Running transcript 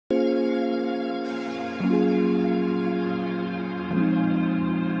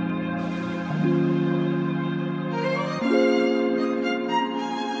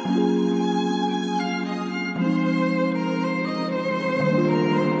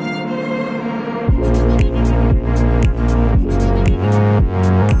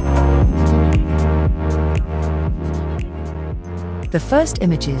The first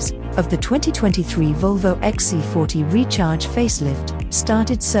images of the 2023 Volvo XC40 Recharge facelift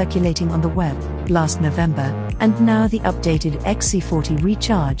started circulating on the web last November, and now the updated XC40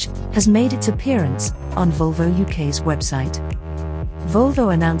 Recharge has made its appearance on Volvo UK's website.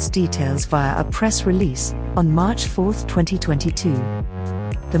 Volvo announced details via a press release on March 4, 2022.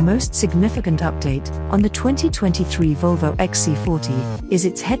 The most significant update on the 2023 Volvo XC40 is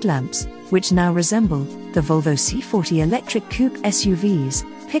its headlamps, which now resemble the Volvo C40 electric coupe SUV's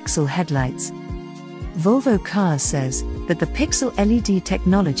Pixel headlights. Volvo Cars says that the Pixel LED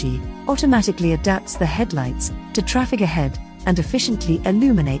technology automatically adapts the headlights to traffic ahead and efficiently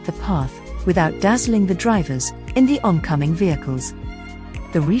illuminate the path without dazzling the drivers in the oncoming vehicles.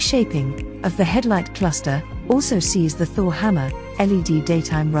 The reshaping of the headlight cluster also sees the Thor Hammer LED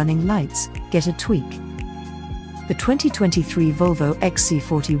daytime running lights get a tweak. The 2023 Volvo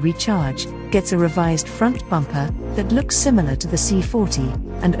XC40 Recharge gets a revised front bumper that looks similar to the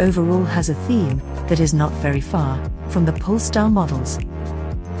C40 and overall has a theme that is not very far from the Polestar models.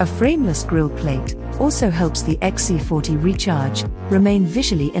 A frameless grille plate also helps the XC40 Recharge remain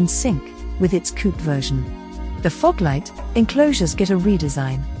visually in sync with its coupe version. The fog light enclosures get a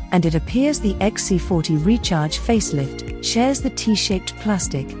redesign, and it appears the XC40 Recharge facelift shares the T-shaped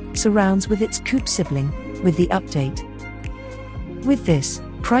plastic surrounds with its coupe sibling with the update. With this,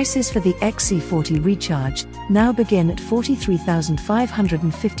 prices for the XC40 Recharge now begin at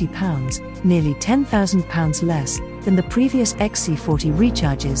 £43,550, nearly £10,000 less than the previous XC40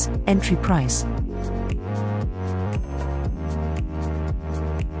 Recharge's entry price.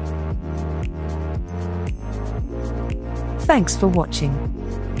 Thanks for watching,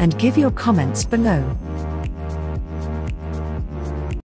 and give your comments below.